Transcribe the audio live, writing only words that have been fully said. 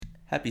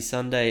Happy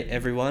Sunday,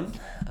 everyone.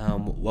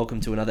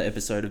 Welcome to another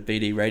episode of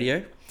BD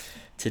Radio.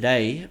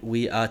 Today,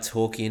 we are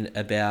talking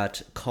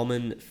about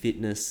common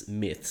fitness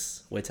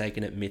myths. We're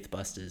taking it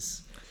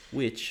Mythbusters,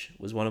 which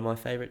was one of my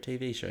favourite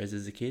TV shows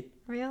as a kid.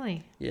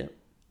 Really? Yeah.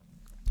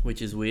 Which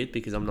is weird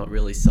because I'm not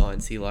really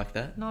sciencey like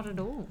that. Not at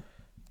all.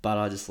 But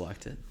I just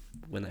liked it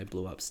when they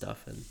blew up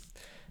stuff, and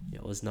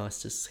it was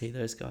nice to see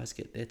those guys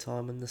get their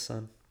time in the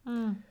sun.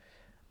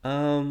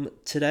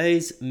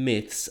 Today's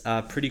myths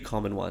are pretty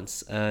common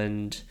ones,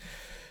 and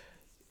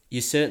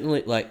you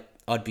certainly,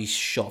 I'd be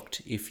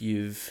shocked if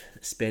you've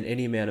spent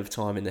any amount of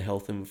time in the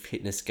health and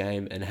fitness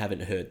game and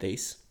haven't heard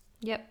these.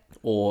 Yep.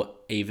 Or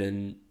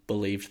even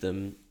believed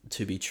them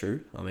to be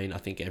true. I mean, I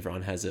think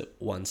everyone has at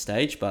one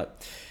stage,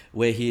 but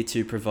we're here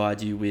to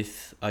provide you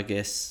with, I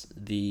guess,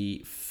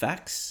 the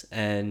facts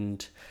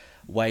and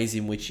ways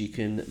in which you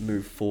can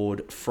move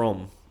forward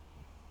from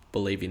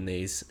believing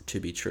these to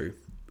be true.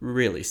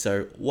 Really,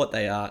 so what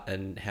they are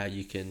and how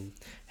you can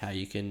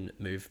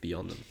move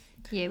beyond them.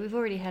 Yeah, we've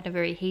already had a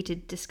very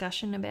heated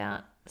discussion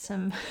about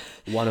some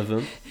One of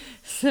them.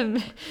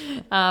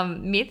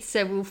 myths,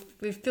 so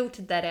we've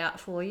filtered that out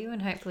for you,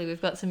 and hopefully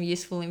we've got some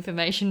useful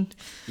information.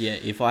 Yeah,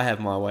 if I have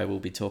my way, we'll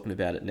be talking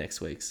about it next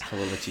week. So I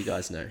will let you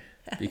guys know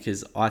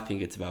because I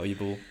think it's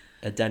valuable.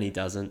 Danny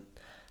doesn't,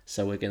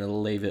 so we're going to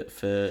leave it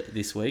for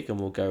this week, and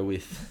we'll go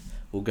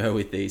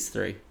with these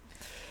three.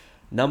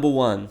 Number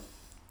one,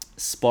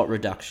 spot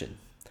reduction.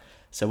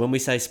 So when we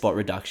say spot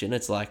reduction,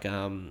 it's like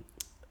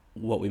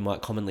what we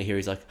might commonly hear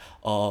is like,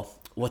 oh,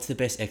 what's the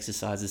best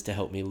exercises to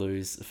help me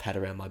lose fat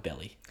around my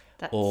belly?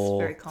 That's Or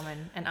very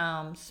common. And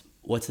arms.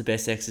 what's the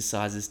best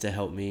exercises to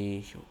help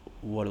me,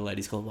 what do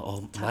ladies call them?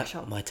 Oh, Tuck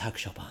shop. my tuck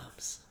shop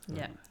arms.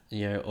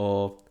 Yeah.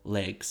 Or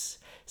legs.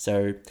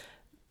 So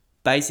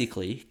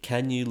basically,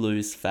 can you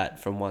lose fat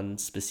from one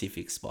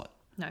specific spot?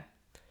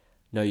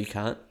 No, you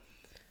can't.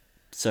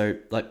 So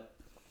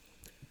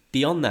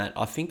beyond that,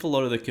 I think a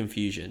lot of the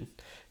confusion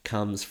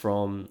comes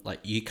from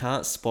you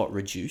can't spot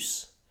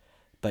reduce,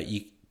 but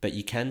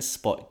you can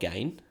spot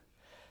gain,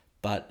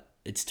 but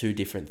it's two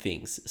different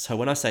things. So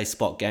when I say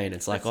spot gain,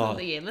 it's like,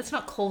 let's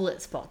not call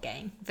it spot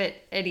gain, but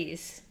it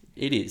is.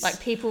 It is. Like,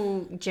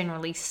 people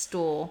generally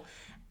store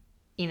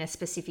in a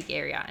specific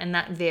area, and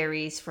that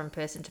varies from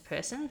person to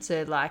person.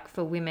 So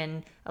for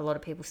women, a lot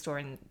of women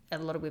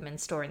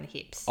store in the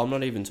hips. I'm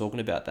not even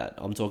talking about that.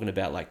 I'm talking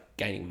about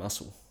gaining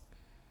muscle.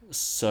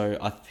 So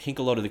I think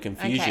a lot of the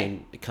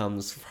confusion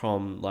comes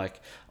from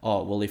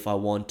if I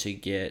want to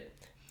get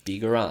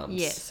bigger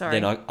arms,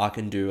 then I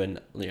can do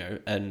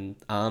an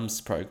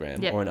arms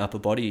program or an upper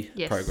body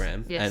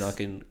program, and I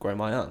can grow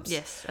my arms.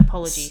 Yes,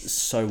 apologies.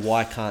 So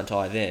why can't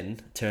I then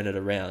turn it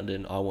around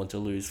and I want to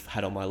lose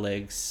fat on my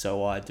legs,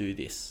 so I do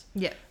this?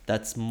 Yeah.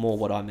 That's more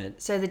what I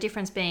meant. So the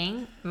difference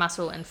being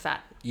muscle and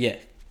fat. Yeah,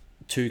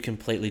 two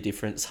completely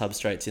different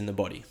substrates in the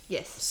body.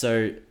 Yes.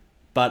 So,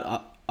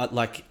 but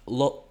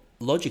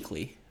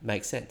logically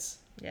makes sense.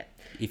 Yeah.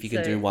 If you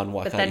can do one,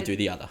 why can't you do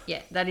the other?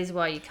 Yeah, that is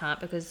why you can't,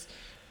 because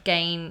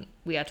gain,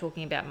 we are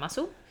talking about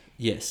muscle.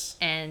 Yes.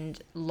 And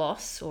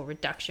loss or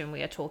reduction,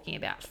 we are talking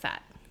about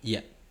fat.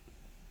 Yeah.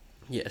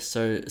 Yeah,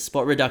 so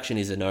spot reduction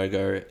is a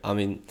no-go. I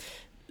mean,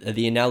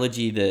 the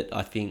analogy that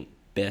I think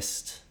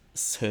best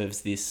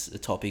serves this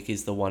topic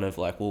is the one of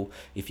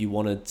if you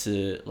wanted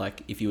to,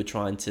 if you were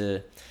trying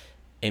to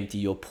empty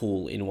your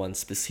pool in one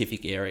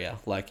specific area,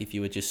 if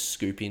you were just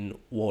scooping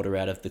water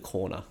out of the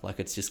corner,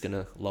 it's just going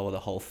to lower the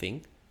whole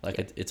thing.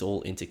 It's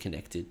all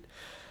interconnected.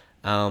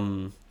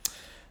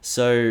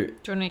 So do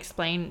you want to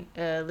explain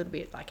a little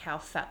bit how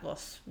fat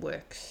loss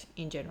works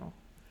in general?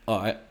 All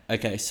right.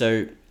 Okay.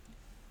 So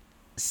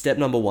step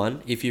number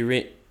one,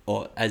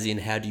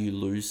 how do you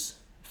lose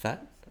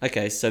fat?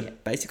 Okay. So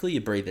basically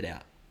you breathe it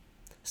out.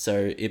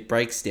 So it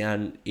breaks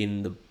down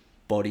in the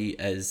body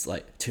as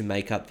to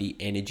make up the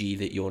energy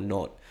that you're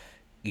not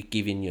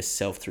giving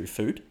yourself through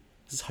food.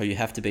 So you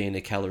have to be in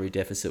a calorie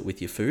deficit with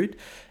your food,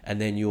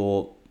 and then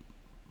your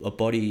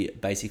body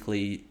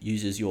basically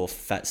uses your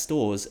fat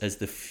stores as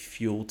the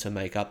fuel to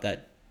make up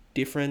that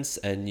difference,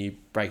 and you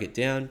break it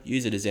down,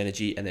 use it as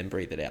energy, and then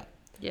breathe it out.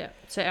 Yeah.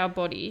 So our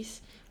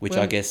bodies,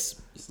 I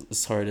guess,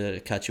 sorry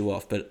to cut you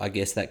off, but I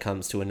guess that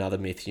comes to another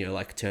myth,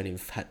 turning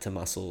fat to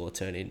muscle or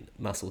turning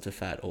muscle to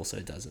fat also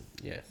doesn't.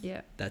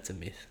 Yeah. That's a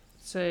myth.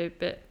 So,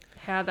 but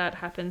how that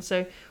happens,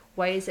 so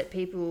ways that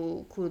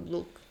people could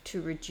look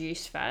to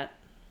reduce fat.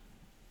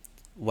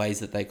 Ways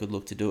that they could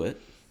look to do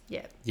it.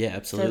 Yeah. Yeah,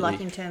 absolutely.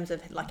 So in terms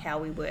of how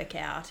we work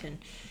out, and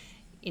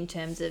in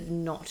terms of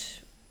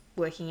not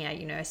working out,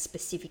 a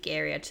specific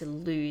area to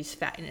lose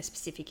fat in a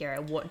specific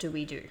area, what do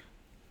we do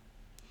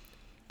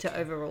to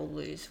overall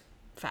lose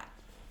fat?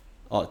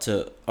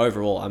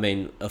 I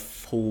mean, a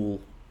full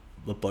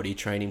body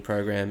training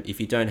program. If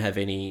you don't have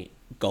any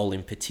goal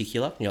in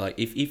particular,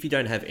 if you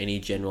don't have any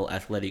general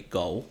athletic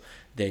goal,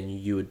 then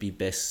you would be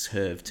best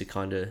served to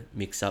kind of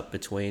mix up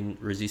between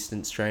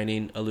resistance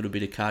training, a little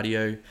bit of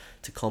cardio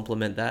to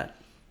complement that.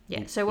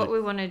 Yeah, so what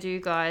we want to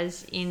do,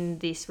 guys, in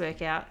this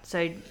workout,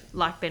 so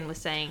like Ben was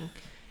saying,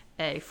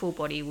 a full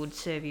body would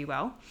serve you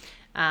well.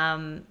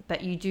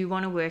 But you do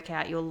want to work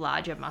out your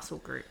larger muscle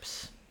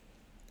groups.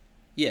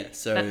 Yeah,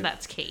 so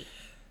That's key,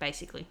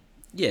 basically.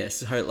 yeah,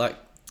 so like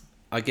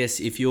I guess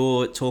if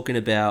you're talking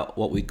about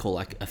what we call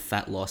like a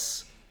fat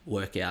loss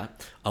workout,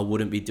 I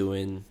wouldn't be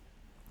doing,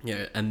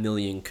 a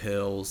million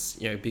curls,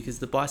 because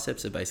the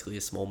biceps are basically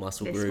a small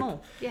muscle They're group.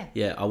 small, yeah.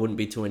 Yeah, I wouldn't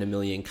be doing a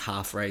million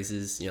calf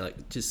raises,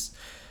 like just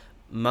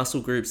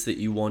muscle groups that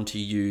you want to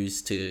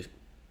use to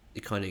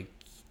kind of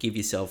give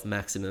yourself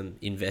maximum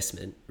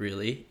investment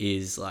really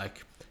is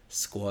like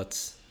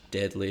squats,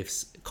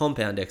 deadlifts,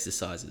 compound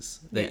exercises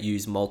that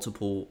use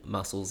multiple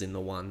muscles in the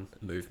one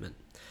movement.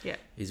 Yeah.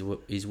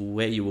 Is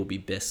where you will be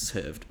best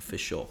served for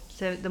sure.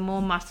 So the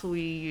more muscle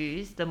you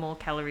use, the more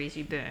calories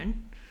you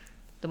burn,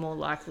 the more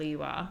likely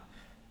you are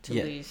to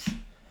lose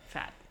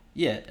fat.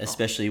 Yeah,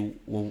 especially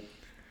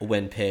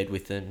when paired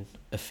with an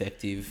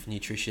effective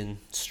nutrition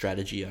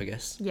strategy, I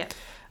guess. Yeah.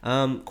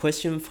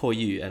 Question for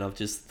you, and I've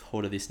just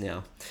thought of this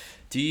now.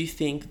 Do you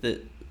think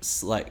that,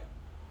 like,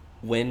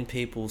 when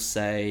people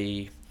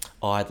say,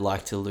 "Oh, I'd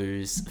like to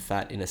lose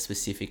fat in a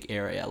specific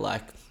area,"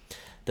 like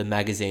the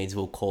magazines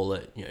will call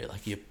it,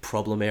 like your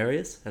problem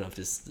areas, and I've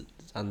just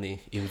done the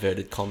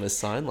inverted commas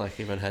sign, like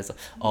everyone has,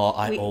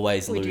 I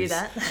always lose. We do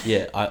that.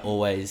 Yeah, I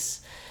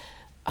always,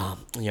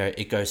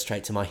 it goes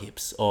straight to my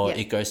hips, or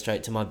it goes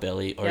straight to my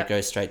belly, or it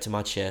goes straight to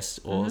my chest,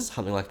 or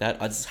something like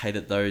that. I just hate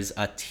that those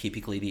are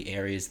typically the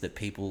areas that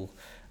people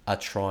are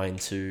trying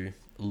to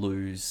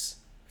lose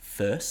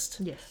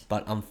first. Yes.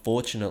 But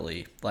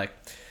unfortunately, like,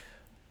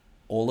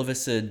 all of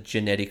us are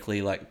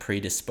genetically like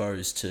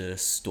predisposed to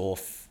store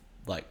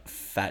like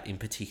fat in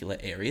particular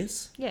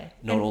areas. Yeah.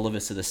 Not all of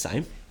us are the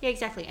same. Yeah,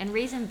 exactly. And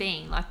reason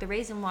being, like the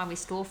reason why we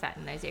store fat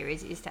in those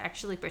areas is to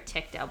actually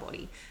protect our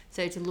body.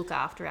 So to look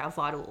after our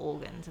vital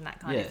organs and that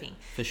kind of thing.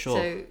 For sure.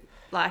 So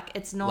like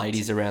it's not...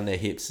 Ladies around their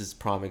hips is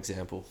prime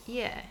example.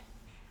 Yeah.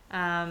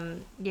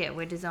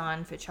 We're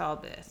designed for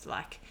childbirth.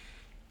 Like...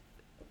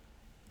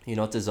 You're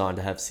not designed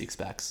to have six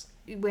packs.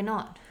 We're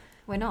not.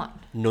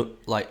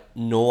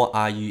 Nor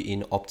are you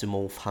in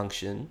optimal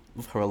function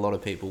for a lot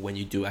of people when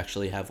you do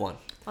actually have one.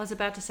 I was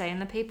about to say,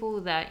 and the people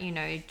that,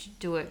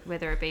 do it,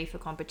 whether it be for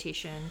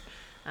competition,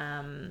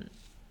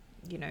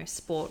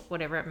 sport,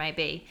 whatever it may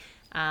be,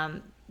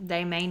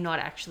 they may not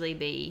actually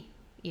be,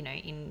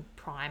 in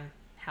prime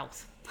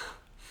health.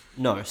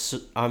 No, so,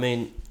 I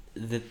mean,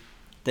 the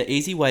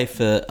easy way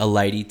for a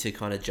lady to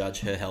kind of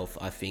judge her health,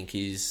 I think,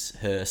 is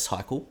her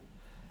cycle.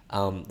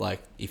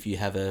 Like if you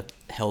have a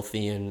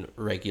healthy and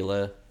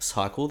regular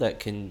cycle, that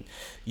can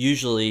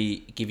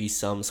usually give you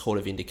some sort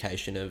of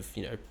indication of,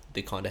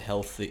 the kind of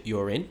health that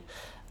you're in.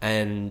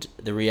 And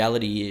the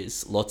reality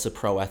is lots of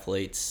pro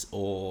athletes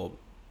or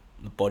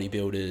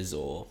bodybuilders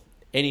or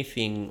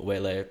anything where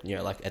they're,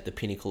 like at the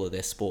pinnacle of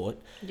their sport,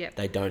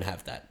 they don't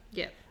have that.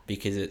 Yeah.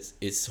 Because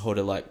it's sort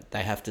of like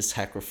they have to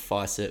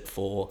sacrifice it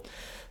for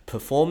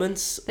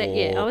performance.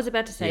 I was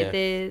about to say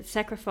they're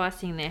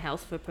sacrificing their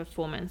health for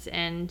performance,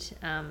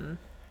 and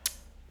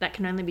that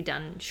can only be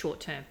done short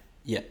term.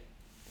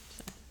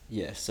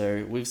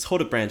 So we've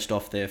sort of branched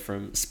off there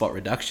from spot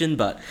reduction,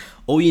 but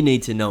all you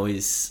need to know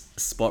is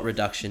spot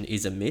reduction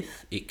is a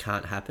myth. It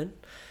can't happen.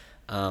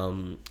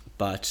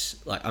 But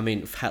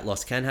fat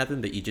loss can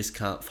happen, but you just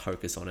can't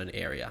focus on an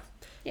area.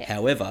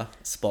 However,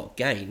 spot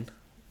gain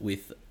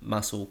with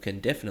muscle can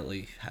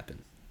definitely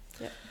happen.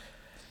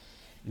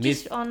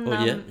 Just on, you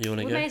want to go?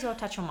 We may as well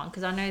touch on one,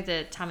 because I know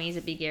the tummy is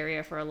a big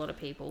area for a lot of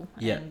people.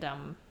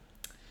 And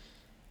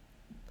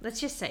let's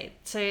just say,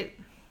 so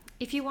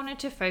if you wanted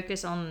to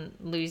focus on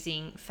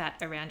losing fat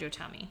around your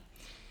tummy,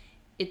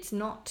 it's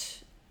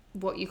not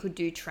what you could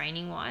do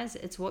training wise,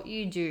 it's what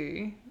you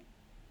do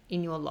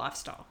in your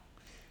lifestyle.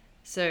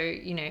 So,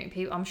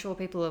 I'm sure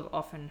people have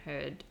often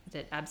heard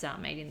that abs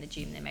aren't made in the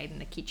gym, they're made in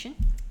the kitchen.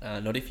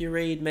 Not if you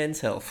read Men's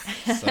Health.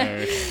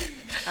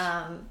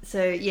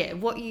 So,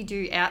 what you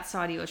do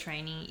outside of your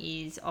training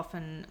is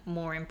often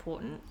more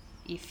important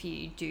if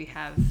you do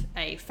have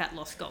a fat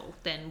loss goal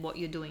than what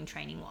you're doing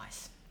training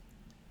wise.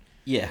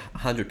 Yeah,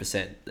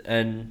 100%.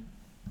 And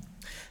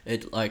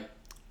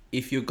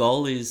if your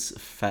goal is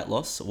fat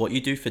loss, what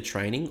you do for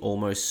training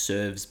almost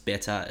serves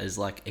better as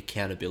like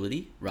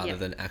accountability rather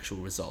than actual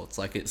results.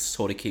 Like it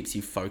sort of keeps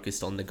you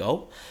focused on the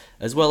goal,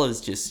 as well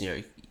as just,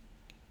 it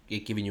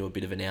giving you a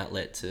bit of an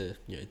outlet to,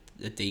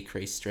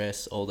 decrease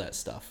stress, all that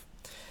stuff.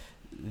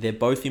 They're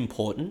both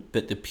important,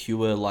 but the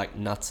pure like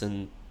nuts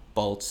and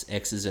bolts,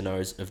 X's and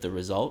O's of the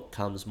result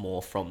comes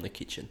more from the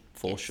kitchen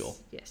for sure.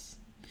 Yes.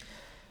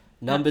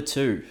 Number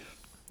 2.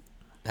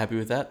 Happy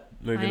with that?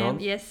 Moving on?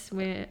 Yes,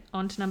 we're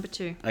on to number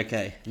 2.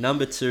 Okay,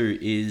 number 2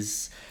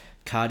 is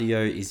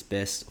cardio is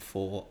best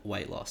for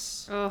weight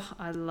loss. Oh,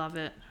 I love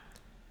it.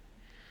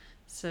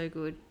 So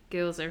good.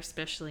 Girls are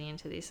especially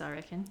into this, I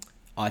reckon.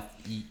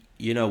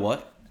 You know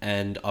what?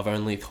 And I've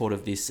only thought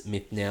of this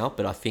myth now,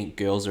 but I think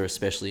girls are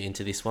especially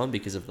into this one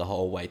because of the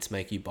whole weights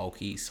make you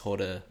bulky sort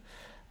of...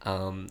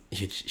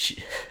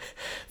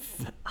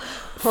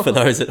 for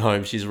those at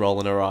home, she's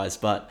rolling her eyes,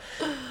 but...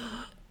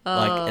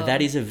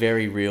 that is a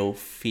very real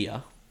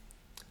fear.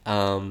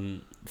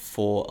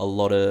 for a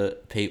lot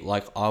of people.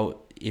 Like,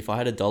 if I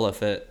had $1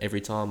 for every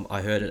time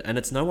I heard it, and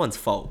it's no one's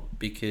fault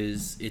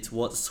because it's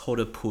what sort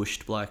of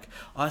pushed. Like,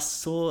 I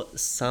saw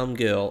some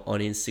girl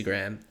on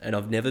Instagram, and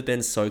I've never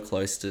been so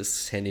close to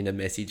sending a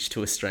message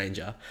to a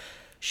stranger.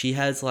 She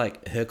has,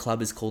 like, her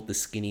club is called the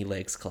Skinny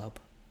Legs Club.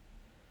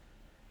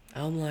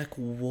 I'm like,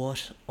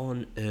 what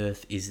on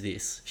earth is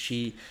this?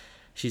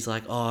 She's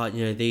like, oh,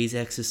 you know, these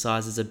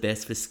exercises are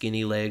best for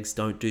skinny legs.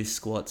 Don't do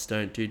squats.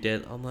 Don't do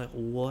dead. I'm like,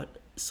 what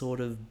sort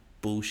of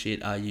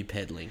bullshit are you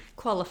peddling?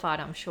 Qualified,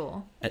 I'm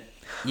sure.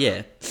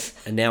 Yeah.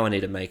 And now I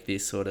need to make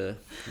this sort of,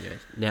 you know,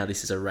 now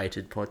this is a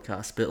rated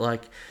podcast. But,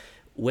 like,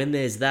 when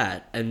there's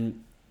that,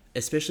 and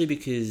especially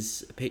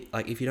because,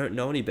 like, if you don't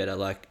know any better,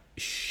 like,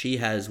 she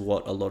has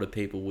what a lot of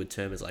people would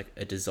term as, like,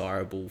 a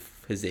desirable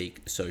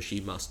physique, so she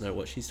must know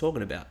what she's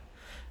talking about.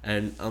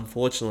 And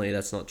unfortunately,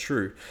 that's not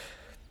true.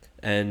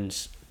 And,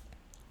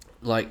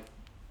 like,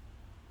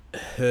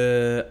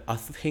 I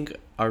think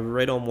I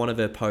read on one of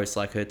her posts,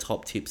 like, her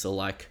top tips are,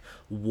 like,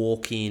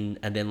 walk in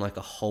and then, like,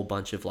 a whole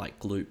bunch of, like,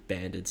 glute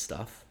banded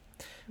stuff,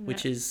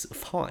 which is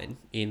fine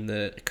in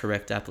the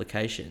correct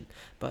application,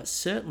 but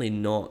certainly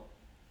not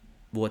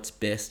what's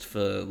best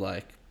for,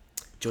 like,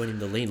 joining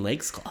the Lean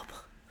Legs Club.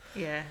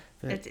 Yeah,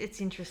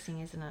 it's interesting,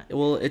 isn't it?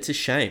 Well, it's a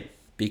shame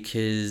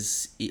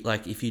because,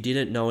 like, if you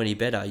didn't know any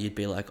better, you'd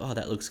be like, oh,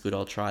 that looks good,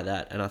 I'll try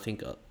that. And I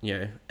think, you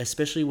know,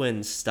 especially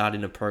when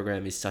starting a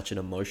program is such an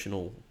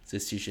emotional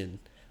decision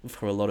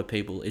for a lot of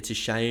people, it's a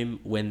shame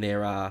when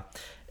there are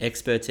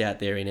experts out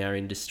there in our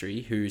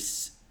industry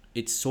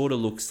it sort of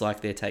looks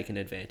like they're taking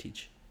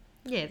advantage.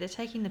 Yeah, they're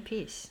taking the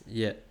piss.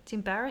 Yeah. It's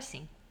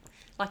embarrassing.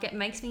 Like, it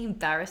makes me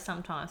embarrassed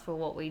sometimes for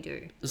what we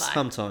do. Like,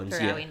 Sometimes,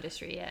 for yeah. our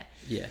industry, yeah.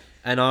 Yeah.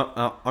 And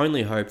I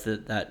only hope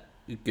that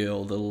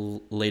girl, the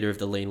leader of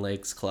the Lean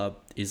Legs Club,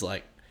 is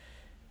like,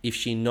 if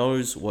she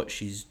knows what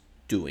she's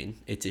doing,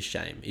 it's a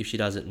shame. If she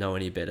doesn't know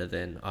any better,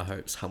 then I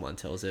hope someone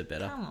tells her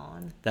better. Come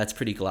on. That's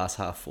pretty glass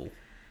half full.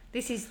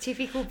 This is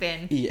typical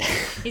Ben. Yeah.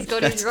 He's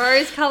got his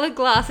rose-coloured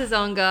glasses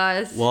on,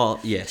 guys. Well,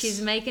 yes.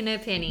 She's making her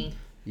penny.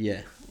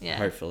 Yeah. Yeah.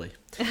 Hopefully.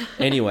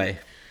 Anyway,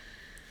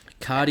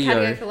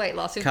 cardio for weight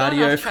loss.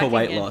 Cardio for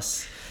weight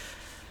loss.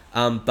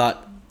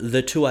 But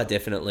the two are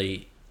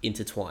definitely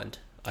intertwined,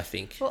 I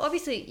think. Well,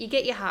 obviously, you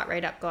get your heart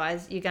rate up,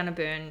 guys. You're going to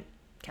burn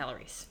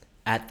calories.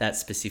 At that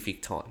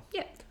specific time.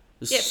 Yep.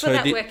 Yeah, So for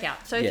that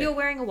workout. So yeah. if you're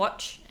wearing a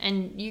watch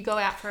and you go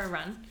out for a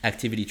run.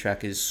 Activity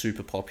tracker is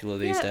super popular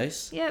these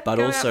days. Yeah. But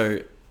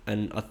also,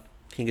 and I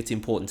think it's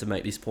important to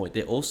make this point,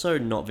 they're also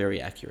not very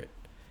accurate,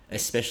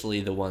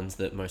 especially the ones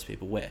that most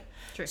people wear.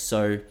 True.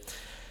 So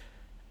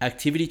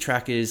activity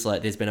trackers,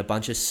 like, there's been a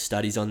bunch of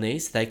studies on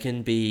these. They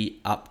can be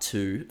up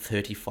to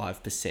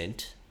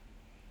 35%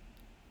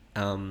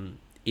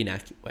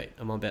 inaccurate. Wait,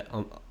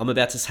 I'm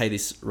about to say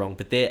this wrong,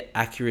 but their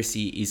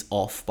accuracy is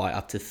off by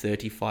up to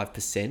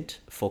 35%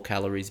 for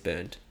calories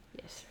burned.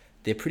 Yes.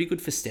 They're pretty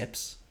good for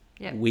steps.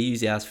 Yep. We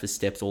use ours for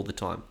steps all the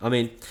time. I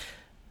mean,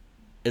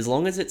 as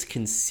long as it's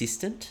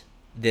consistent,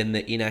 then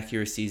the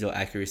inaccuracies or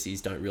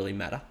accuracies don't really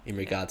matter in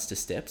regards to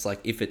steps. Like,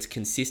 if it's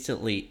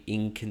consistently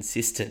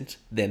inconsistent,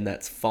 then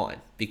that's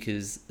fine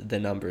because the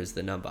number is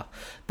the number.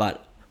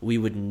 But we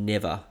would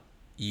never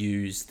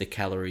use the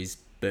calories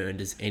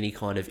burned as any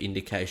kind of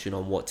indication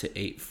on what to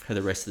eat for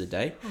the rest of the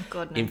day. Oh,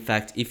 God, no. In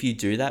fact, if you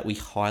do that, we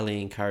highly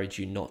encourage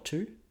you not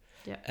to.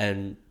 Yeah.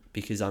 And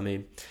because, I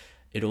mean,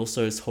 it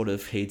also sort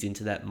of feeds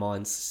into that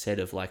mindset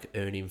of, like,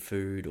 earning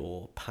food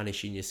or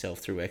punishing yourself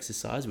through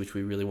exercise, which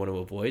we really want to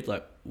avoid.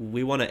 Like,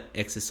 we want to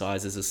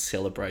exercise as a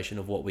celebration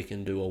of what we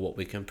can do or what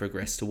we can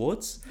progress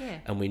towards. Yeah.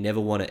 And we never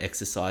want to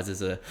exercise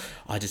as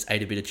I just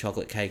ate a bit of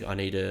chocolate cake, I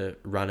need to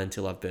run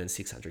until I've burned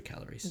 600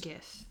 calories.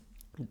 Yes.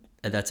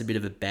 And that's a bit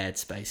of a bad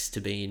space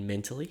to be in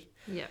mentally.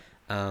 Yeah.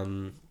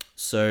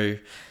 So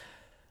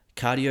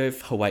cardio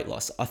for weight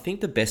loss. I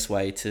think the best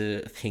way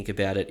to think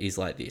about it is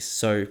like this.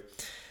 So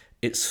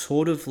it's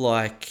sort of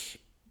like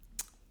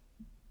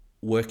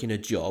working a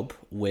job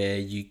where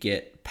you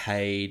get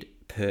paid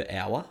per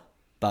hour,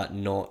 but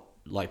not,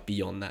 like,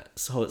 beyond that.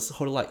 So it's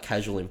sort of like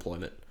casual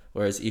employment.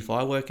 Whereas if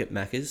I work at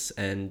Macca's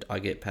and I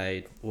get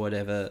paid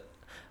whatever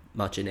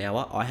much an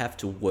hour, I have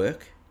to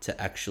work to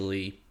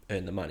actually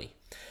earn the money.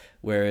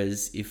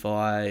 Whereas if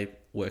I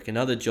work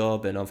another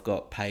job and I've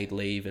got paid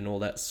leave and all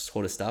that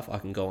sort of stuff, I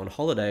can go on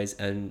holidays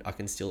and I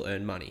can still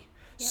earn money.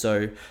 Yep.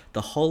 So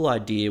the whole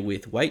idea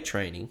with weight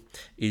training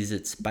is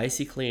it's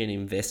basically an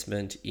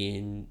investment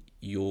in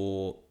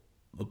your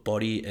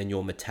body and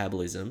your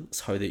metabolism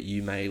so that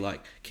you may,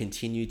 like,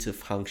 continue to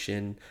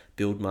function,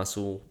 build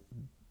muscle,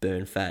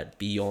 burn fat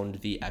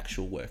beyond the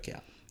actual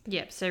workout.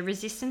 Yep. So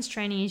resistance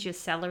training is your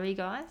salary,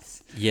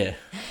 guys. Yeah.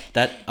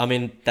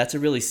 That's a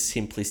really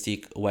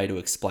simplistic way to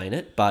explain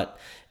it, but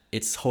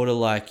it's sort of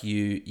like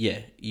you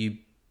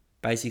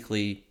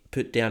basically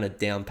put down a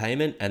down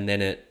payment and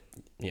then it,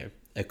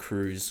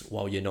 accrues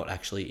while you're not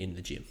actually in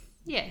the gym.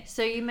 Yeah.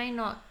 So you may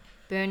not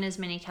burn as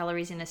many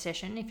calories in a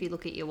session. If you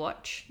look at your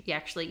watch,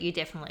 you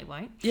definitely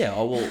won't. Yeah,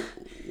 well,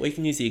 we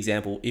can use the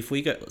example. If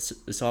we go,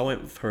 so I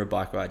went for a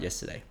bike ride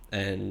yesterday,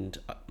 and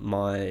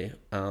my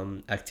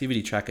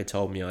activity tracker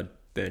told me I'd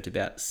burnt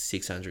about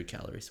 600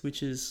 calories,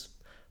 which is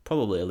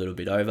probably a little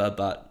bit over,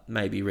 but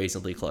maybe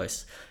reasonably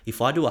close.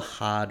 If I do a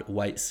hard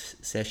weight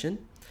session,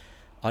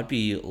 I'd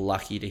be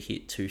lucky to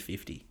hit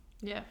 250.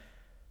 Yeah.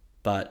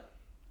 But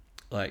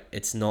like,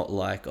 it's not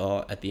like,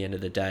 oh, at the end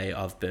of the day,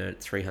 I've burnt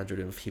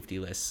 350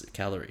 less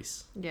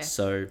calories. Yeah.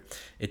 So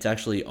it's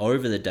actually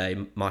over the day,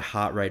 my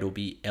heart rate will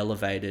be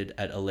elevated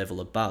at a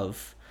level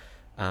above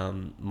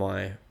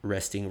my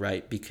resting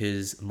rate,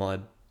 because my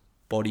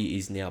body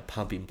is now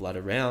pumping blood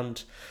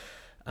around.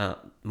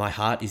 My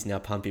heart is now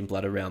pumping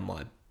blood around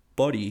my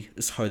body,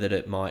 so that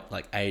it might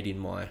like aid in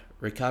my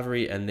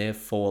recovery, and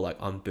therefore like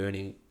I'm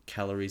burning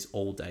calories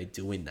all day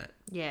doing that.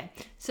 Yeah.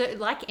 So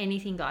like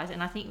anything, guys,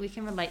 and I think we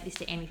can relate this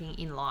to anything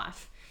in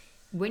life,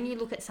 when you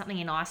look at something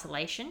in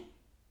isolation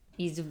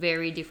is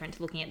very different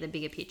to looking at the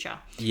bigger picture.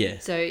 Yeah.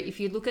 So if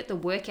you look at the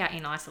workout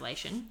in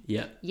isolation,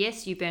 Yeah.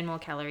 yes, you burn more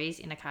calories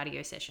in a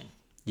cardio session.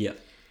 Yeah.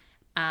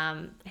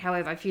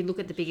 However, if you look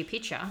at the bigger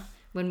picture,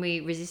 when we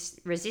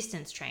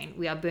resistance train,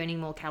 we are burning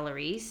more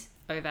calories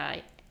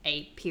over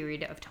a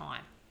period of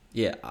time.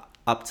 Yeah.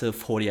 Up to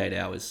 48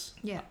 hours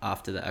Yeah.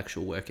 after the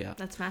actual workout.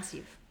 That's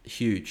massive.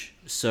 Huge.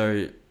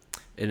 So,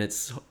 and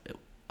it's,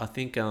 I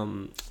think,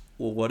 well,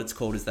 what it's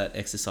called is that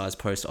exercise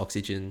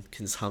post-oxygen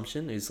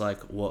consumption is like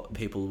what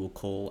people will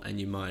call, and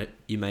you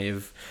may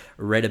have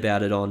read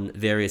about it on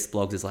various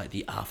blogs, as like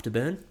the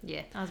afterburn.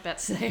 Yeah, I was about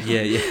to say.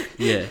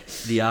 Yeah.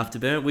 The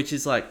afterburn, which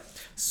is like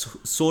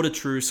sort of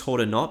true,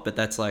 sort of not, but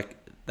that's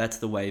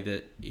the way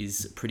that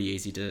is pretty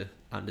easy to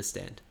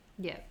understand.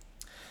 Yeah.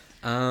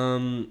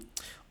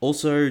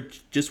 Also,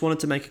 just wanted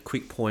to make a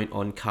quick point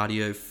on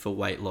cardio for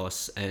weight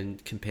loss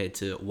and compared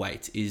to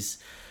weight is,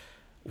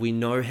 we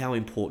know how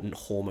important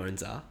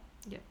hormones are.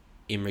 Yeah.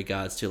 In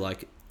regards to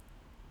like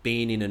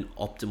being in an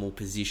optimal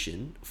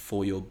position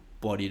for your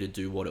body to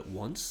do what it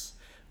wants.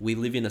 We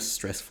live in a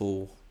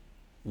stressful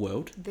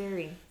world.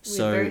 Very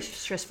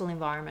stressful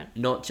environment.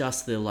 Not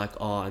just the like,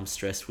 oh, I'm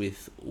stressed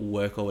with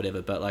work or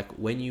whatever, but like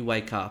when you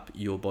wake up,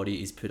 your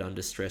body is put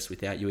under stress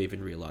without you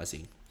even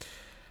realizing.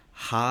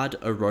 Hard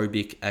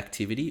aerobic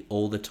activity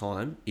all the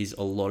time is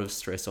a lot of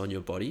stress on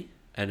your body,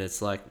 and it's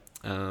like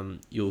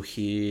you'll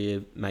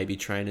hear maybe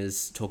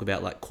trainers talk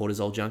about like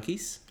cortisol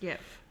junkies. Yeah.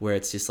 Where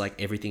it's just like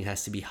everything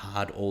has to be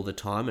hard all the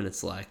time, and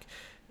it's like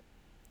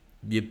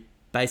you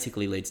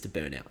basically leads to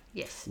burnout.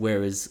 Yes.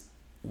 Whereas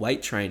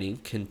weight training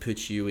can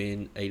put you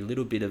in a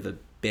little bit of a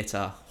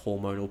better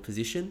hormonal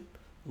position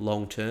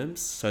long term,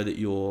 so that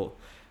you're,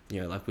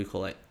 like we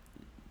call it,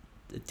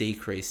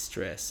 decreased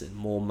stress and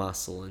more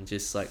muscle, and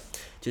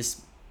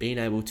just being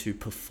able to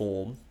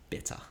perform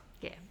better.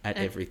 Yeah. At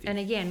everything. And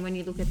again, when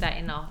you look at that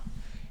in a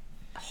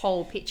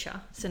whole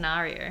picture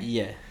scenario,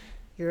 yeah,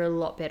 you're a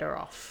lot better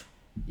off.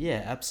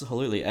 Yeah,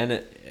 absolutely. And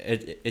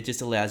it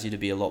just allows you to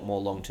be a lot more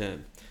long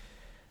term,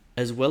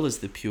 as well as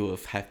the pure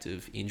fact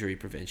of injury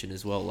prevention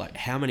as well. Like,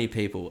 how many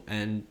people,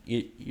 and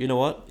you know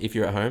what, if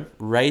you're at home,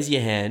 raise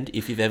your hand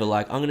if you've ever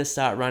I'm going to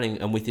start running,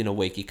 and within a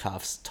week your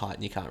calf's tight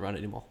and you can't run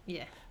anymore.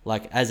 Yeah.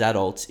 Like, as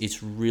adults,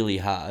 it's really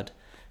hard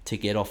to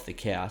get off the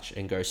couch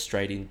and go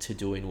straight into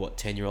doing what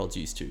 10-year-olds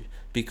used to,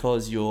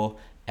 because you're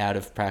out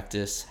of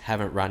practice,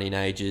 haven't run in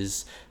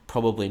ages,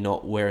 probably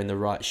not wearing the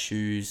right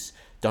shoes,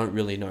 don't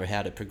really know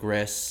how to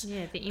progress,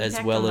 the impact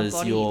as well on the as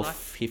body, you're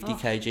 50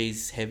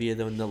 kgs heavier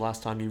than the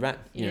last time you ran.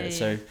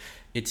 So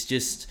it's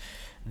just,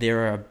 there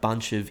are a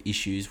bunch of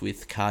issues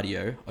with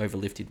cardio over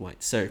lifting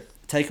weights. So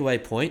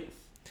takeaway point,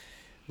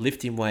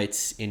 lifting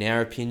weights, in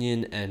our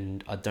opinion,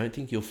 and I don't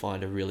think you'll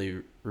find a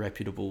really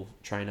reputable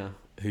trainer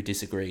who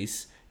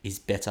disagrees, is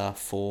better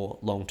for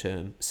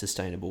long-term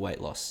sustainable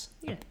weight loss.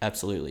 Yeah.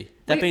 Absolutely.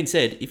 That being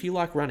said, if you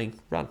like running,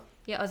 run.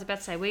 Yeah, I was about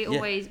to say, we're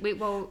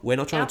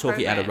not trying to talk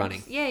you out of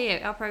running. Yeah,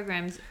 our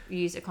programs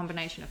use a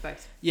combination of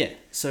both. Yeah,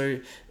 so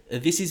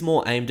this is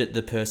more aimed at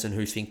the person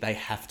who think they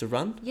have to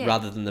run,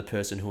 rather than the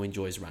person who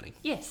enjoys running.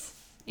 Yes,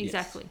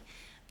 exactly.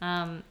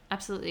 Yes.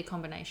 Absolutely, a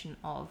combination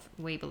of,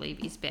 we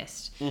believe, is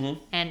best. Mm-hmm.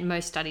 And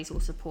most studies will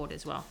support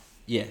as well.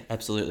 Yeah,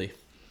 absolutely.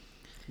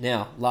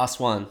 Now, last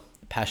one,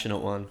 passionate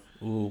one.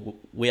 Ooh,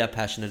 we are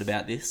passionate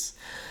about this.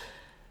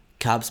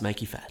 Carbs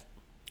make you fat.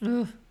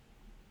 Ugh.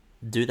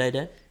 Do they,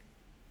 Dad?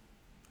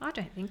 I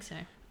don't think so.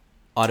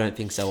 I don't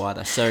think so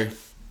either. So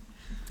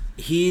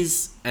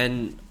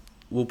and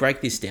we'll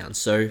break this down.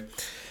 So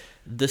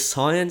the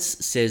science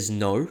says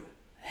no.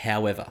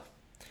 However,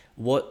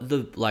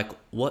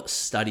 what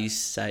studies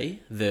say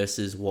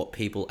versus what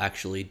people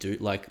actually do.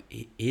 Like,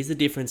 here's the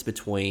difference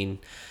between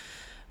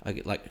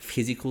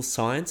physical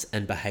science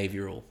and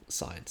behavioral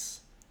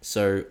science.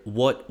 So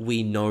what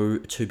we know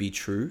to be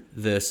true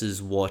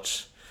versus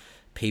what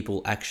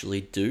people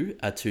actually do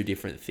are two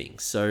different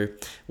things. So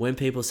when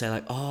people say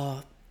like,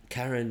 oh,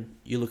 Karen,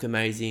 you look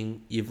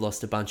amazing, you've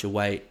lost a bunch of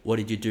weight, what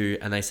did you do?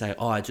 And they say,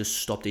 oh, I just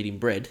stopped eating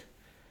bread.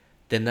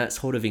 then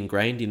that's sort of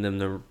ingrained in them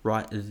the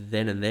right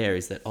then and there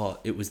is that, oh,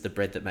 it was the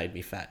bread that made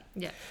me fat.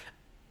 Yeah.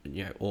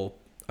 Or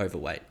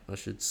overweight. I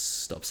should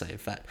stop saying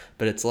fat.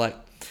 But it's like,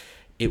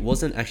 it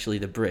wasn't actually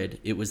the bread.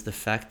 It was the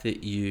fact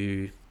that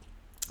you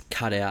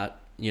cut out,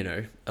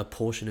 a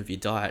portion of your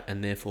diet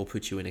and therefore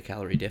put you in a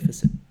calorie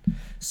deficit.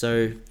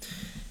 So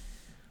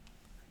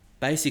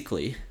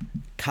basically,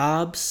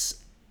 carbs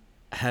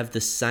have the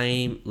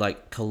same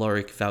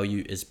caloric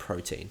value as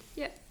protein.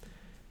 Yeah.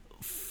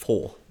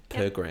 4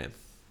 per gram.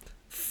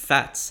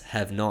 Fats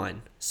have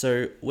 9.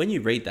 So when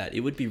you read that,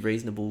 it would be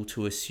reasonable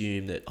to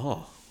assume that,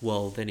 oh,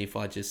 well, then if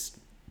I just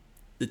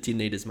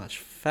didn't eat as much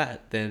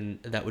fat, then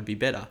that would be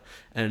better.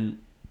 And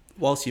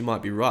whilst you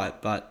might be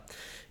right, but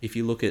if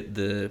you look at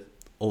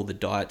all the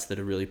diets that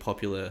are really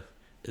popular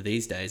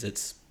these days,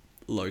 it's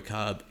low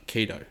carb,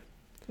 keto.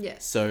 Yeah.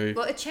 So,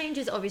 well, it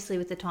changes obviously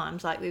with the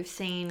times. Like we've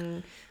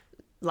seen,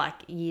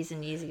 years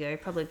and years ago,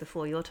 probably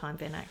before your time,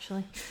 Ben.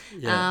 Actually,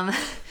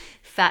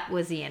 fat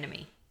was the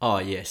enemy. Oh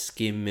yeah,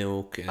 skim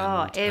milk and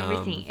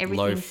everything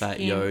low fat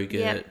skim.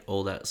 yogurt,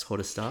 all that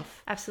sort of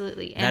stuff.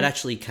 Absolutely. That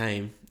actually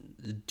came.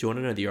 Do you want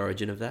to know the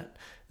origin of that?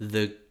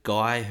 The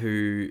guy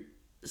who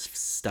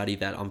studied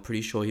that, I'm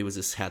pretty sure he was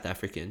a South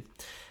African.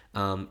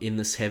 In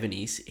the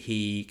 70s,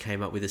 he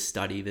came up with a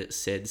study that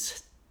said,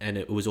 and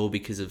it was all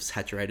because of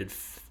saturated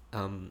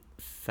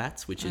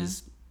fats, which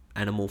is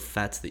animal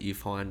fats that you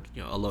find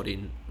a lot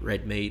in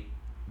red meat,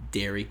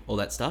 dairy, all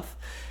that stuff.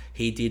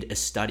 He did a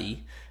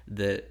study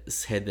that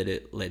said that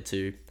it led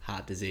to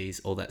heart disease,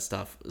 all that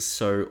stuff.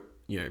 So,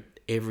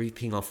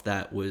 everything off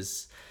that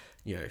was,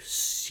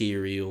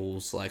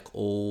 cereals,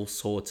 all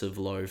sorts of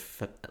low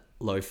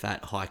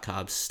fat, high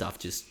carb stuff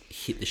just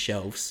hit the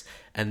shelves.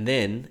 And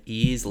then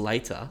years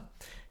later,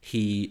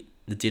 he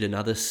did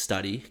another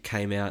study,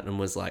 came out and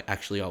was like,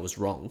 actually, I was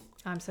wrong.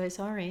 I'm so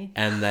sorry.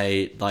 And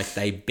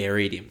they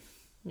buried him.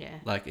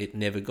 Yeah. It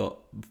never got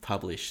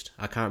published.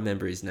 I can't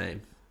remember his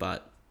name,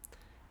 but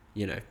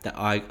that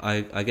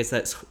I guess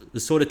that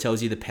sort of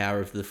tells you the power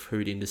of the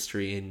food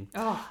industry in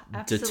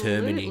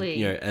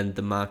determining, and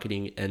the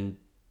marketing and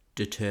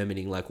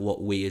determining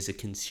what we as a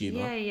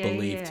consumer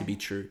believe to be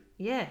true.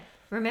 Yeah.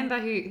 Remember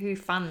who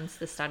funds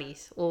the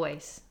studies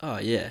always. Oh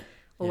yeah.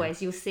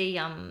 Always. You'll see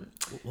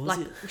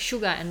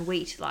sugar and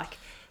wheat,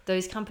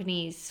 those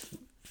companies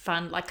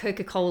fund,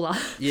 Coca-Cola.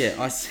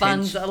 Yeah,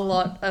 funds a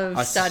lot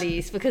of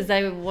studies because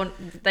they don't want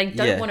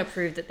to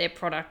prove that their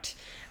product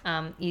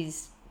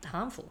is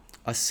harmful.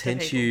 I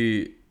sent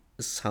you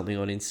something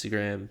on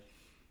Instagram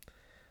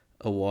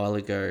a while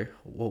ago.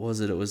 What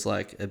was it? It was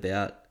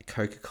about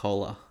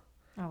Coca-Cola.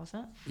 Oh, was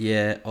that?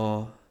 Yeah.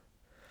 Oh,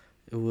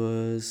 it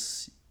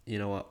was.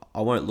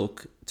 I won't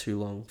look too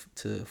long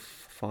to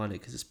find it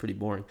because it's pretty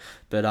boring.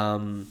 But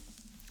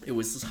it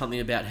was something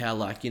about how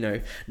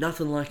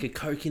nothing like a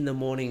Coke in the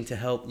morning to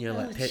help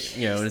and it's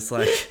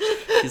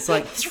it's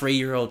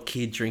 3-year-old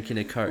kid drinking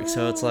a Coke.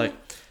 So it's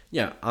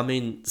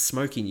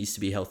smoking used to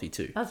be healthy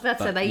too. I was about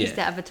to say, they used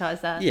to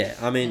advertise that. Yeah,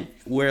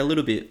 we're a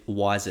little bit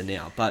wiser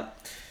now,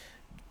 but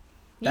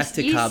back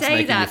to you carbs say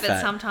making that, you fat.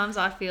 but sometimes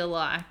I feel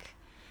like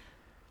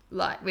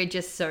we're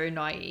just so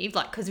naive,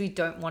 because we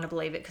don't want to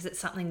believe it because it's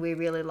something we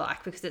really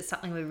like, because it's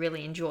something we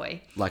really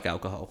enjoy. Like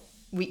alcohol.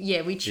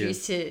 We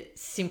choose to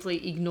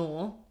simply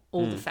ignore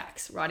all the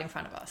facts right in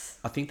front of us.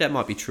 I think that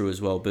might be true as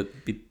well, but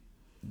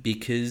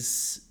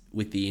because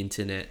with the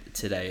internet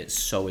today, it's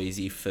so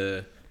easy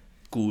for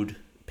good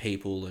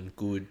people and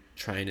good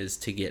trainers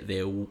to get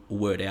their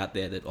word out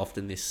there that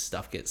often this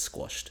stuff gets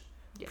squashed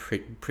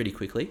pretty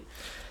quickly.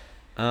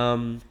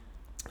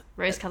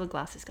 Rose-coloured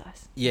glasses,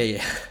 guys.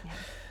 Yeah.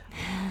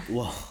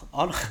 Well,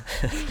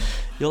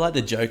 you're like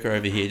the Joker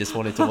over here, just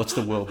wanting to watch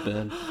the world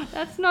burn.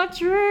 That's not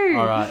true.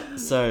 All right,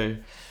 so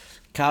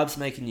carbs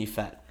making you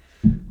fat.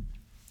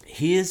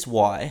 Here's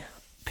why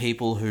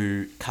people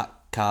who cut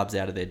carbs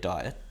out of their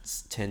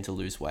diets tend to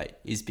lose weight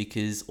is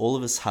because all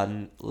of a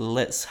sudden,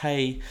 let's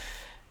say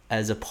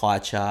as a pie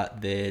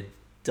chart, their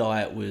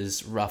diet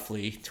was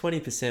roughly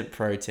 20%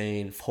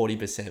 protein,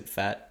 40%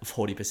 fat,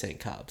 40%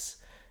 carbs.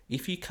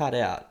 If you cut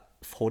out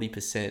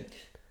 40%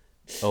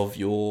 of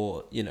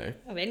your,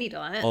 of any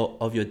diet,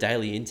 of your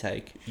daily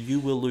intake, you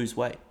will lose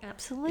weight.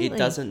 Absolutely. It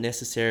doesn't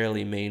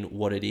necessarily mean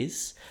what it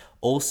is.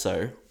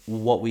 Also,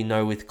 what we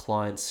know with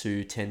clients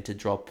who tend to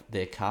drop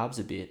their carbs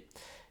a bit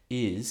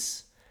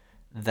is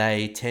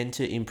they tend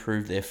to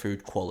improve their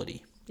food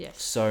quality.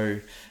 Yes.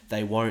 So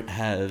they won't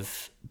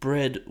have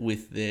bread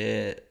with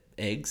their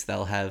eggs,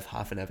 they'll have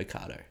half an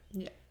avocado.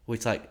 Yeah.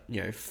 Which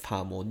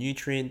far more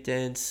nutrient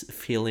dense,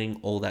 filling,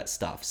 all that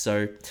stuff.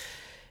 So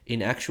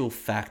in actual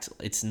fact,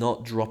 it's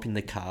not dropping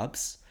the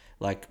carbs.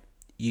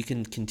 You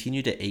can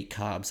continue to eat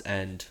carbs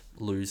and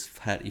lose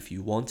fat if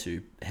you want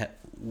to.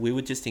 We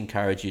would just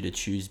encourage you to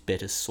choose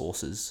better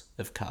sources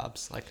of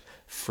carbs, like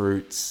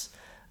fruits,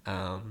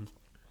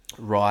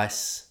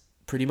 rice,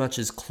 pretty much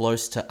as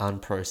close to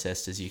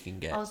unprocessed as you can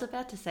get. I was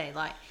about to say,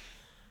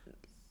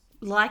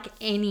 like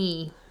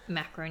any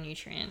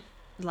macronutrient,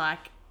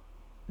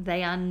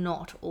 they are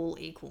not all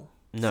equal.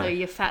 No. So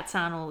your fats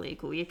aren't all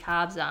equal, your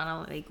carbs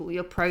aren't all equal,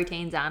 your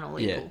proteins aren't all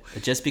Yeah. equal.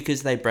 Just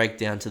because they break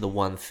down to the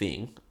one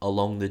thing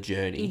along the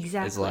journey, it's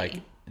Exactly.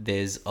 like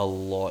there's a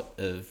lot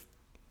of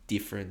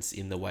difference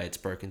in the way it's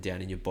broken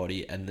down in your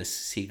body and the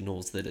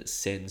signals that it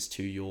sends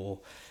to your,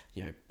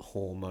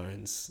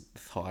 hormones,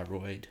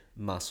 thyroid,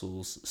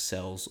 muscles,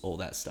 cells, all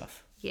that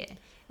stuff. Yeah.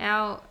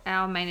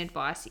 Our main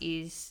advice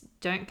is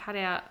don't cut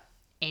out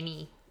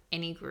any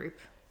group.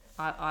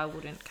 I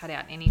wouldn't cut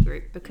out any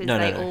group because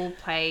they all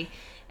play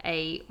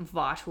a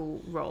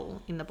vital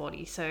role in the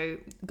body. So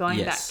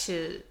going back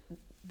to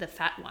the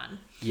fat one,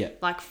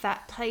 like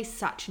fat plays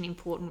such an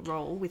important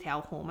role with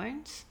our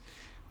hormones.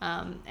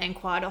 And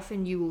quite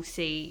often you will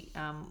see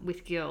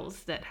with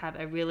girls that have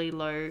a really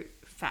low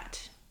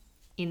fat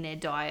in their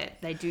diet,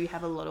 they do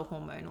have a lot of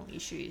hormonal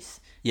issues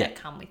that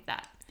come with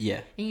that.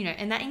 Yeah. And,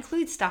 and that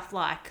includes stuff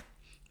like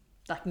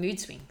mood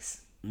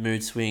swings.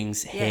 Mood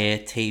swings, hair,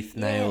 teeth,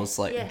 nails,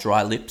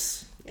 dry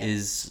lips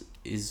is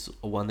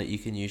one that you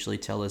can usually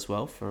tell as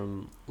well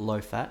from low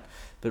fat.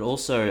 But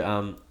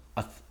also,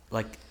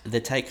 like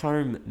the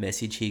take-home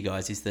message here,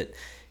 guys, is that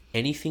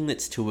anything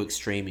that's too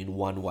extreme in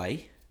one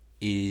way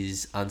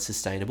is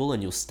unsustainable,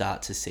 and you'll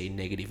start to see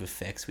negative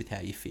effects with how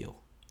you feel.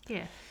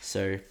 Yeah.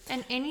 So.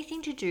 And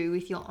anything to do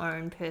with your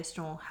own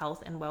personal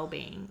health and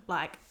well-being,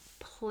 like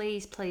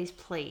please,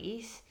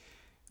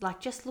 like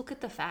just look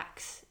at the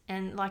facts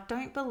and like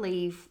don't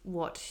believe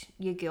what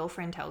your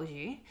girlfriend tells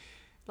you.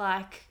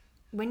 Like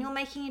when you're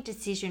making a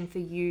decision for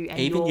you and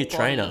even your body,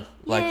 trainer,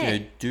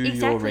 do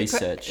your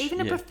research.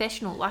 Even a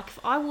professional. Like if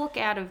I walk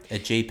out of a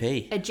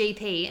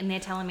GP and they're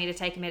telling me to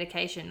take a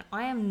medication,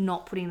 I am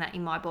not putting that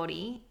in my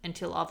body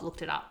until I've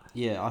looked it up.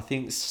 Yeah, I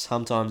think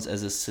sometimes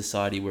as a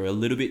society we're a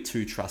little bit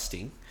too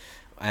trusting,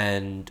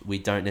 and we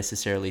don't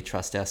necessarily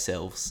trust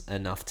ourselves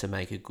enough to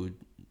make a good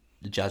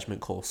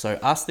judgment call. So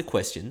ask the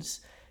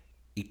questions,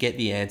 you get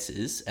the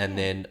answers, and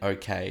then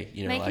make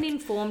an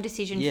informed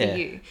decision for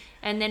you,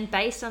 and then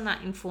based on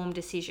that informed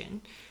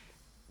decision,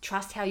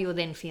 trust how you're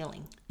then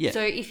feeling.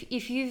 So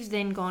if you've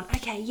then gone,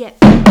 okay,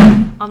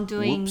 I'm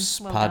doing. Whoops!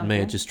 Pardon me,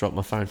 I just dropped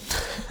my phone.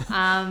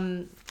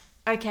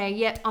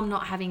 Okay, I'm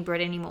not having bread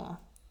anymore.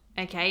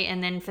 Okay,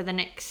 and then for the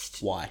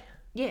next. Why?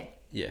 Yeah.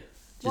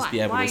 Just be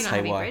able to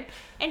say why. Bread?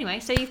 Anyway,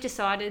 so you've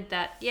decided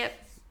that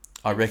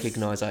I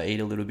recognise I eat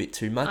a little bit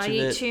too much of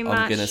it.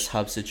 I'm going to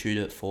substitute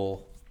it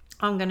for.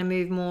 I'm going to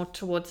move more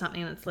towards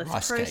something that's less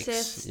rice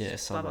processed.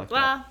 Cakes. Blah, blah,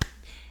 blah.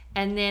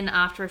 And then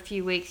after a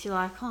few weeks, you're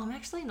like, I'm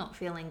actually not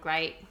feeling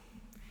great.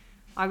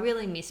 I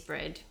really miss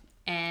bread.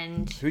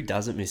 And who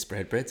doesn't miss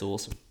bread? Bread's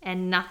awesome.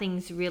 And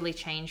nothing's really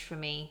changed for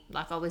me.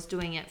 Like I was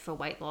doing it for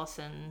weight loss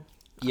and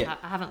I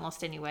haven't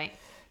lost any weight.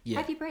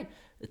 Have your bread.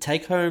 The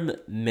take-home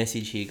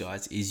message here,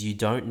 guys, is you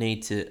don't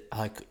need to,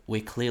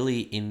 we're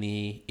clearly in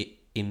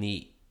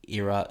the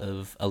era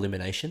of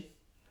elimination.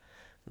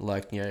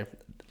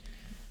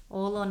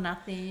 All or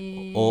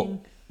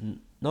nothing.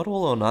 Not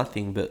all or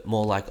nothing, but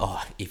more like,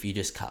 if you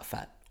just cut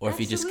fat. Or if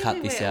you just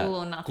cut this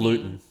out.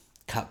 Gluten.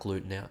 Cut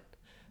gluten out.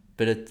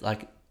 But it's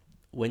like,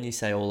 when you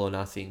say all or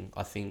nothing,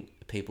 I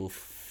think people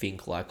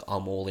think like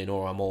I'm all in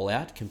or I'm all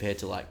out compared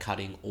to like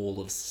cutting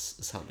all of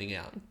something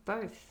out.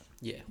 Both.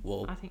 Yeah,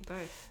 well, I think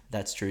both.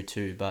 That's true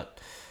too, but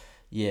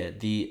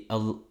the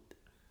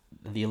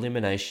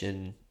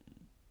elimination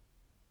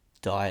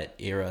diet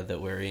era that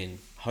we're in,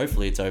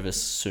 hopefully it's over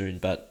soon,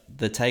 but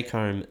the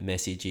take-home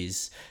message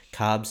is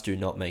carbs do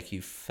not make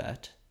you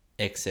fat.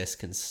 Excess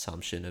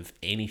consumption of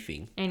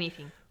anything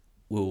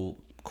will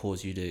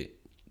cause you to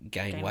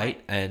gain weight,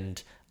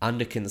 and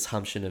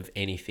underconsumption of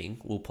anything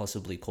will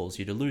possibly cause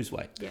you to lose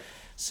weight. Yeah.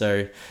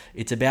 So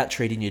it's about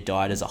treating your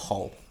diet as a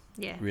whole.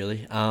 Yeah.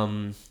 Really.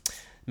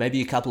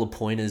 Maybe a couple of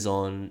pointers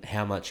on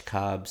how much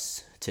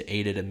carbs to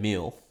eat at a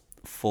meal.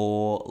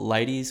 For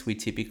ladies, we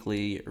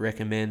typically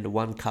recommend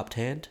 1 cupped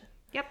hand.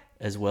 Yep.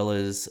 As well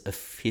as a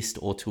fist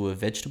or two of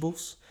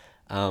vegetables.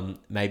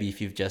 Maybe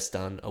if you've just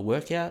done a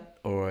workout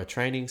or a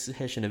training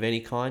session of any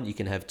kind, you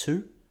can have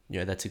 2.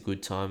 That's a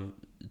good time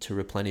to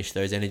replenish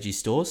those energy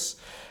stores.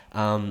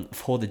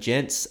 For the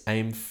gents,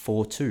 aim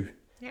for 2.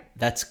 Yep.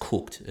 That's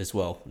cooked as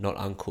well, not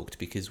uncooked,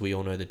 because we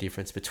all know the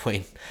difference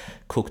between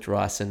cooked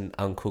rice and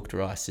uncooked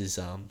rice is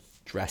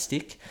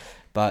drastic.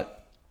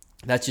 But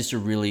that's just a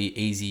really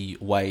easy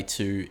way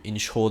to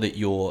ensure that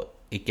you're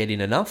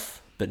getting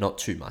enough, but not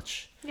too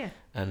much. Yeah.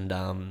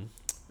 And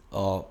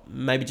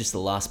maybe just the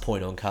last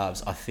point on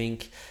carbs. I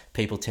think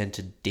people tend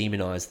to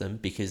demonize them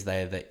because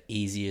they are the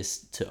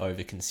easiest to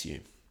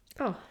overconsume.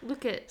 Oh,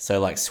 look at... So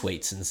like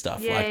sweets and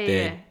stuff.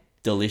 They're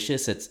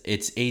delicious.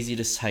 It's easy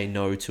to say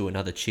no to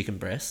another chicken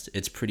breast.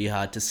 It's pretty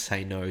hard to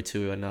say no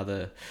to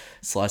another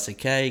slice of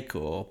cake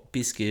or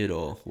biscuit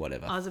or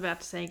whatever. I was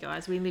about to say,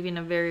 guys, we live in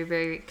a very,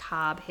 very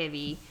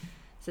carb-heavy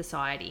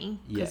society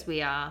because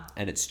we are...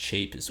 And it's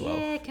cheap as well.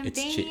 Yeah,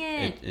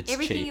 convenient. It's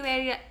everything cheap.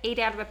 You eat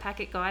out of a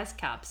packet, guys,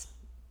 carbs.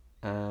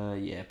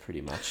 Yeah,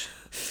 pretty much.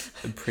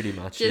 Pretty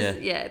much,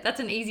 Yeah, that's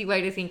an easy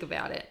way to think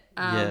about it.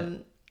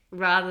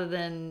 Rather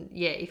than,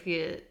 if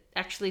you're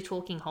actually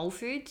talking whole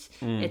foods,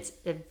 it's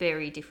a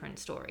very different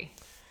story.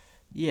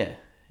 Yeah,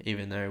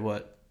 Even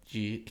though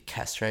you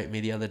castrate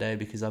me the other day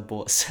because I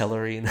bought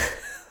celery in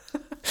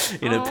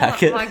in a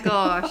packet. Oh my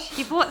gosh.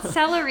 You bought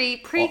celery,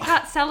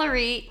 pre-cut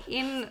celery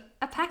in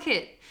a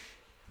packet.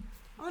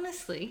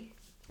 Honestly.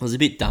 I was a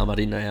bit dumb. I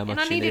didn't know how much And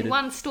I needed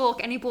one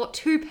stalk and he bought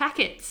 2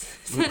 packets.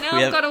 So now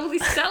I've got all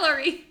this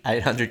celery.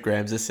 800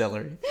 grams of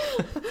celery.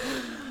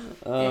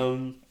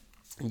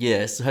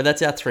 Yeah, so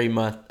that's our three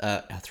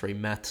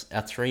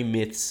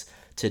myths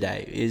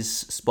today. Is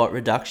spot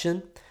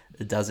reduction,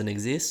 it doesn't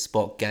exist.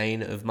 Spot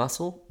gain of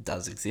muscle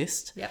does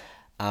exist. Yep.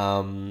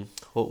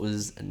 What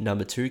was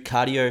number 2?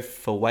 Cardio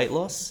for weight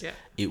loss. Yep.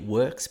 It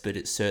works, but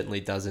it certainly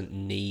doesn't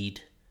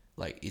need,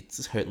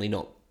 it's certainly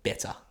not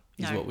better,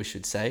 is No. what we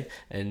should say.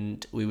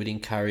 And we would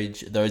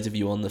encourage those of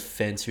you on the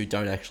fence who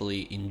don't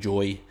actually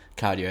enjoy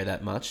cardio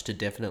that much to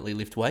definitely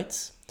lift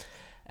weights.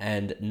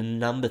 And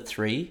number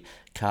 3,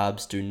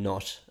 carbs do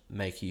not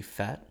make you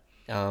fat.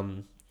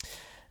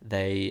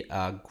 They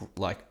are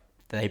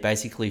they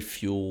basically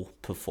fuel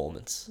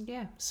performance.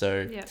 Yeah.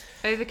 So Yeah.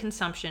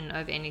 Overconsumption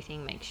of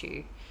anything makes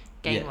you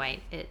gain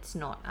weight. It's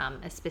not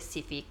a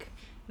specific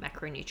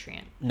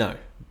macronutrient. No.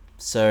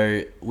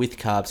 So with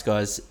carbs,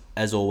 guys,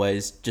 as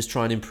always, just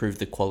try and improve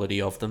the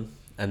quality of them,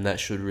 and that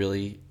should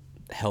really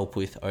help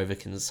with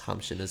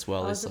overconsumption as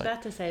well. I was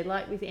about to say,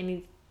 like with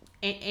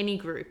any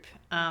group,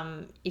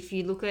 if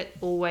you look at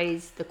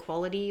always the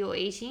quality you're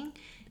eating,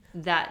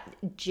 that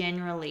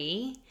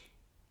generally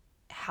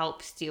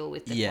helps deal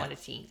with the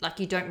quantity. Like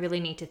you don't really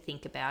need to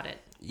think about it.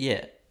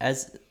 Yeah,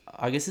 as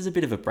I guess there's a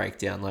bit of a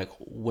breakdown. Like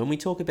when we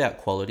talk about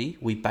quality,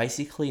 we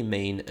basically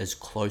mean as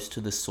close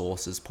to the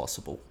source as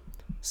possible.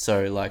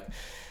 So like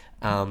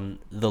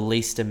the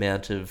least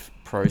amount of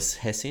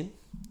processing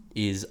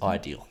is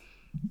ideal.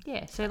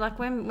 Yeah, so like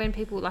when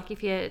people, like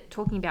if you're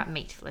talking about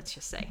meat, let's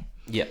just say.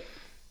 Yeah.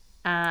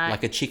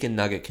 Like a chicken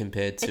nugget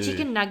compared to... A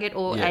chicken nugget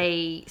or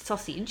a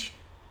sausage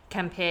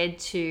compared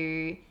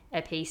to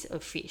a piece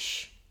of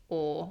fish.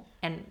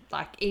 And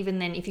like even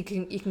then, if you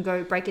can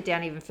go break it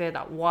down even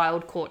further,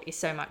 wild caught is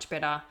so much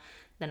better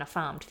than a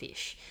farmed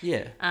fish.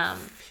 Yeah.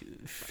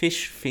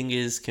 Fish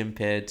fingers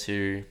compared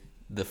to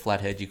the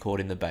flathead you caught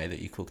in the bay that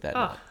you cooked that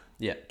night.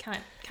 Yeah.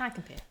 Can't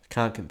compare.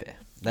 Can't compare.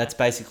 That's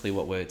basically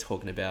what we're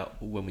talking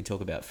about when we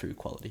talk about food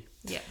quality.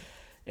 Yeah.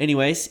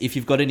 Anyways, if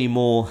you've got any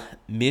more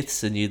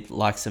myths and you'd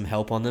like some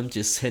help on them,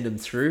 just send them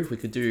through. We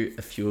could do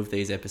a few of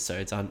these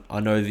episodes. I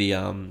know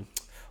the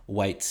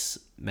weights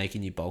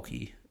making you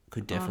bulky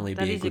could definitely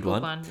be a good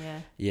one.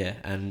 Yeah,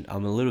 and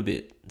I'm a little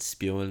bit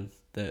spewing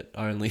that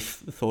I only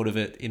thought of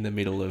it in the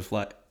middle of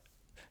like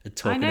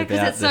talking about. I know,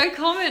 because it's so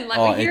common.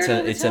 Like we hear it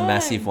all the it's time. a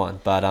massive one,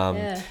 but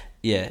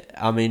yeah.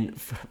 I mean,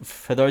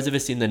 for those of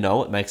us in the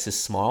know, it makes us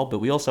smile, but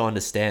we also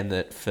understand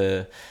that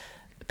for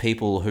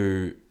people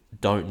who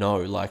don't know,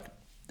 like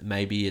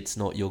maybe it's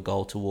not your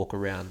goal to walk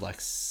around like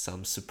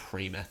some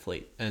supreme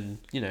athlete, and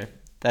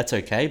that's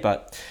okay.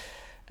 But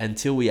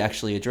until we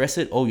actually address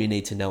it, all you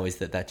need to know is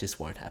that just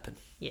won't happen.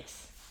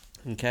 Yes.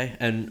 Okay,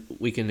 and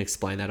we can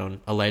explain that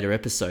on a later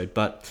episode,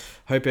 but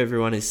hope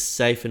everyone is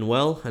safe and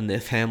well and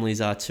their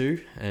families are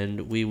too,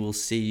 and we will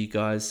see you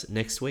guys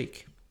next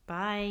week.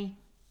 Bye.